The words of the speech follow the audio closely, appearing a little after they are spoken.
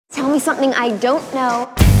Tell me something I don't know.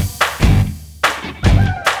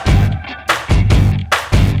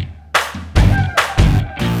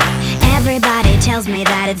 Everybody tells me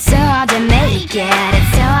that it's so hard to make it,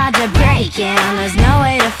 it's so hard to break it, and there's no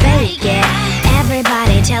way to fake it.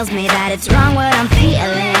 Everybody tells me that it's wrong what I'm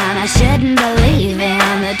feeling, I shouldn't believe in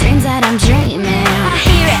the dreams that I'm dreaming. I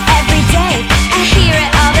hear it every day, I hear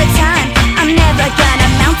it all the time. I'm never gonna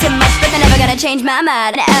amount to much, but they're never gonna change my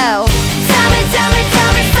mind. Oh, tell me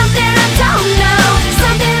something I don't know,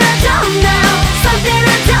 something I don't know, something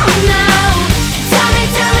I don't know. Tell me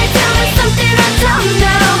something I don't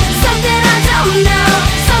know, something I don't know,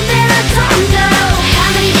 something I don't know. How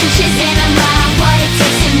many inches in a mile? What it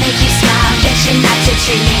takes to make you smile? Get you not to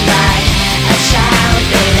treat me like a child,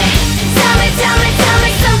 baby. Tell me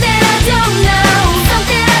something I don't know,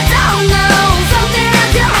 something I don't know, something I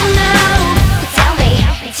don't know.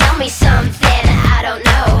 Tell me something I don't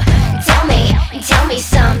know. Tell me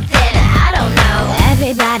something I don't know.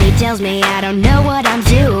 Everybody tells me I don't know what I'm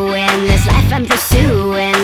doing.